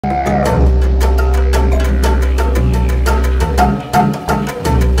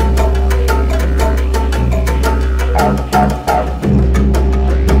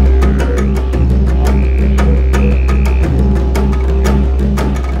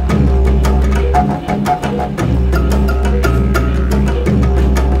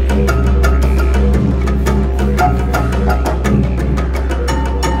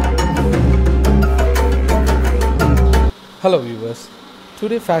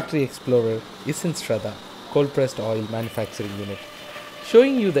Today Factory Explorer is in Sraddha, cold pressed oil manufacturing unit,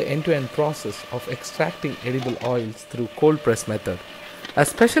 showing you the end-to-end process of extracting edible oils through cold press method. A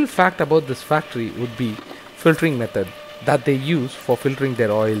special fact about this factory would be filtering method that they use for filtering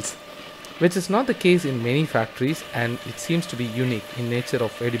their oils, which is not the case in many factories, and it seems to be unique in nature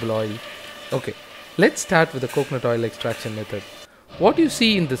of edible oil. Okay, let's start with the coconut oil extraction method. What you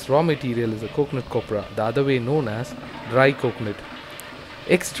see in this raw material is a coconut copra, the other way known as dry coconut.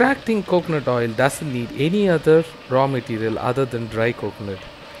 Extracting coconut oil doesn't need any other raw material other than dry coconut.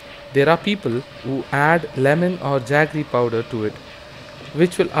 There are people who add lemon or jaggery powder to it,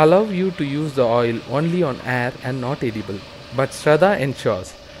 which will allow you to use the oil only on air and not edible. But Sraddha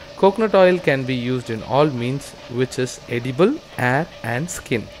ensures coconut oil can be used in all means, which is edible, air and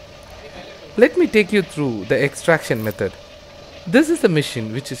skin. Let me take you through the extraction method. This is the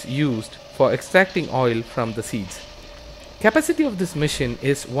machine which is used for extracting oil from the seeds. Capacity of this machine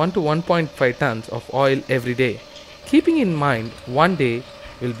is 1 to 1.5 tons of oil every day, keeping in mind one day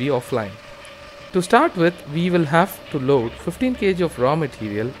will be offline. To start with, we will have to load 15 kg of raw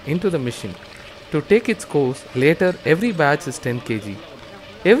material into the machine. To take its course, later every batch is 10 kg.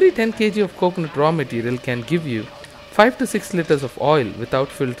 Every 10 kg of coconut raw material can give you 5 to 6 liters of oil without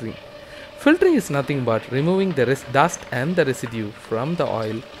filtering. Filtering is nothing but removing the dust and the residue from the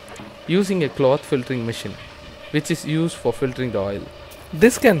oil using a cloth filtering machine, which is used for filtering the oil.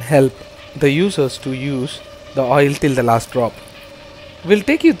 This can help the users to use the oil till the last drop. We'll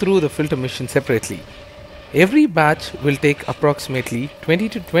take you through the filter machine separately. Every batch will take approximately 20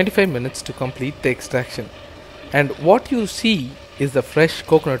 to 25 minutes to complete the extraction. And what you see is the fresh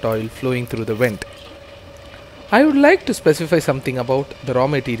coconut oil flowing through the vent. I would like to specify something about the raw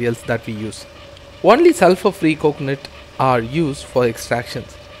materials that we use. Only sulfur-free coconut are used for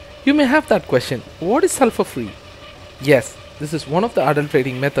extractions. You may have that question, what is sulfur-free? Yes, this is one of the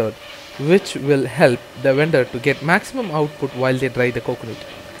adulterating method which will help the vendor to get maximum output while they dry the coconut.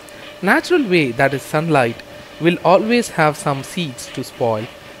 Natural way, that is sunlight, will always have some seeds to spoil,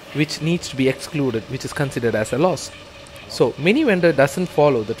 which needs to be excluded, which is considered as a loss. So many vendor doesn't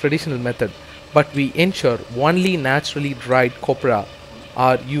follow the traditional method, but we ensure only naturally dried copra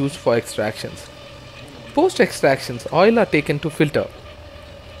are used for extractions. Post extractions, oil are taken to filter.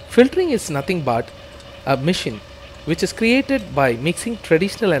 Filtering is nothing but a machine which is created by mixing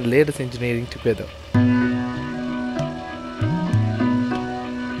traditional and latest engineering together.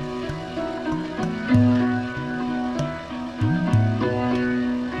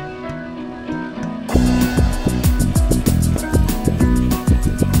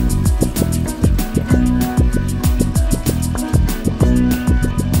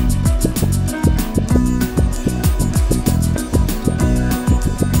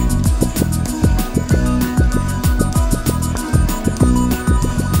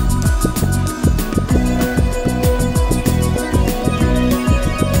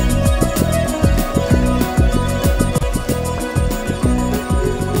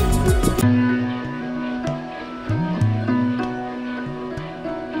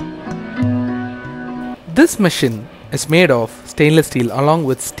 This machine is made of stainless steel along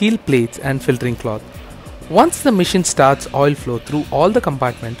with steel plates and filtering cloth. Once the machine starts, oil flow through all the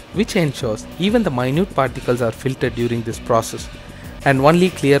compartment, which ensures even the minute particles are filtered during this process and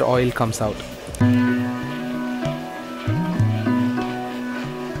only clear oil comes out.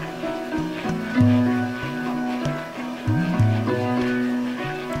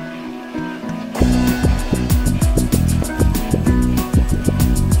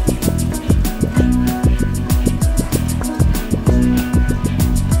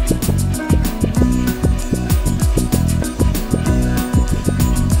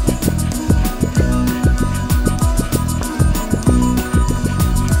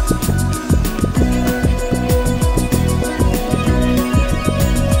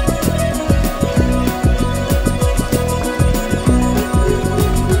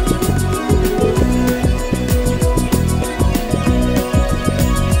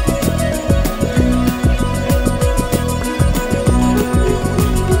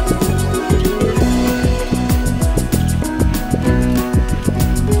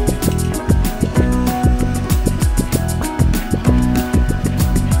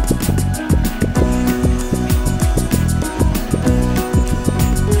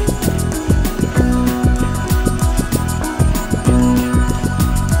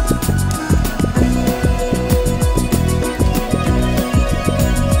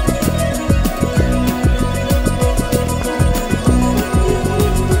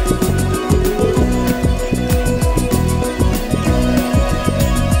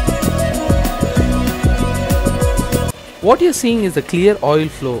 What you're seeing is a clear oil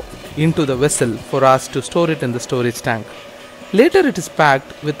flow into the vessel for us to store it in the storage tank. Later it is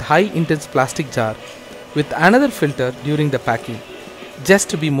packed with high intense plastic jar with another filter during the packing, just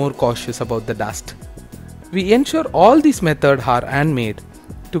to be more cautious about the dust. We ensure all these methods are handmade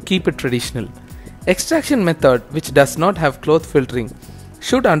to keep it traditional. Extraction method, which does not have cloth filtering,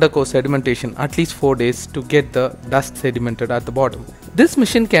 should undergo sedimentation at least 4 days to get the dust sedimented at the bottom. This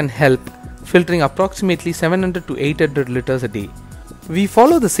machine can help filtering approximately 700 to 800 liters a day. We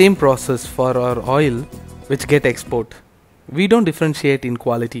follow the same process for our oil which get export. We don't differentiate in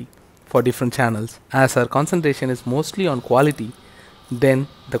quality for different channels, as our concentration is mostly on quality than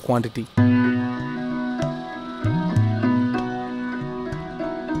the quantity.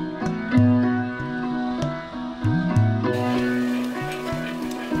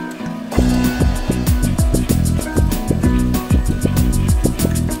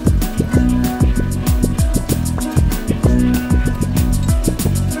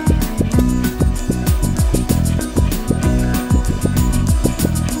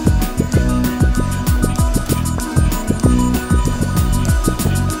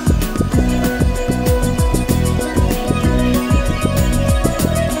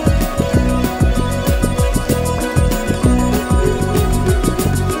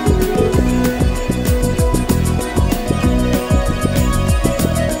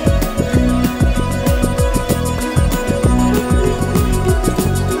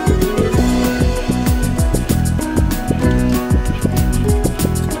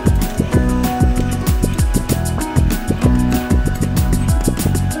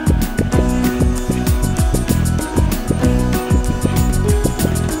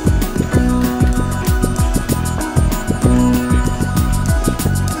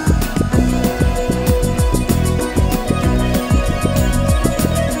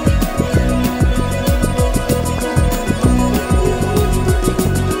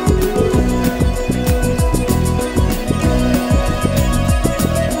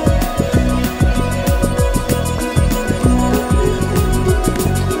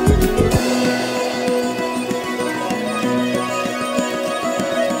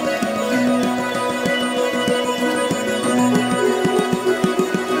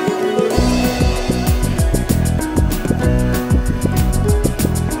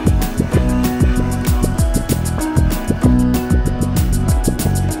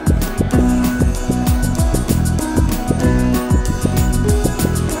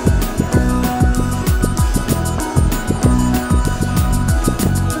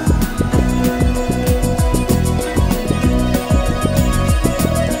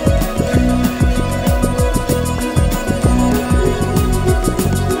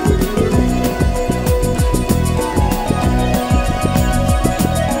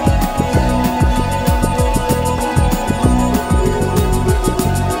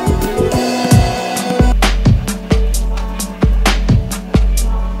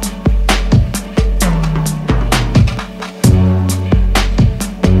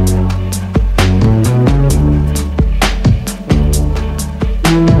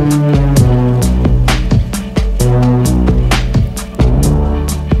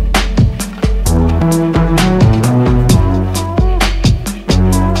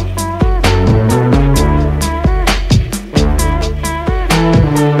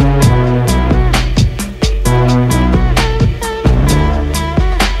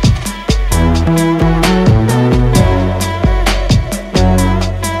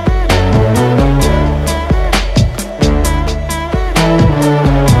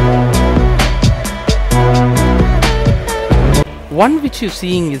 One which you're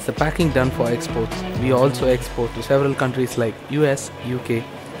seeing is the packing done for exports. We also export to several countries like US, UK,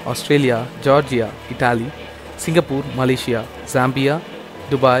 Australia, Georgia, Italy, Singapore, Malaysia, Zambia,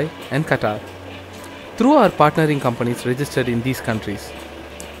 Dubai and Qatar through our partnering companies registered in these countries.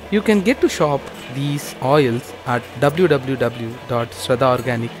 You can get to shop these oils at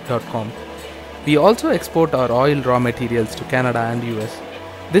www.sraddhaorganic.com. We also export our oil raw materials to Canada and US.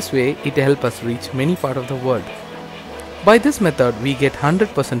 This way it helps us reach many parts of the world. By this method we get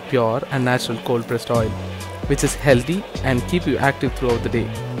 100% pure and natural cold pressed oil, which is healthy and keep you active throughout the day.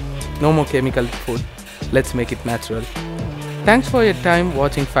 No more chemical food, let's make it natural. Thanks for your time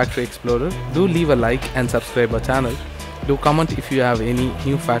watching Factory Explorer. Do leave a like and subscribe our channel. Do comment if you have any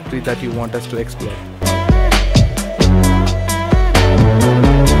new factory that you want us to explore.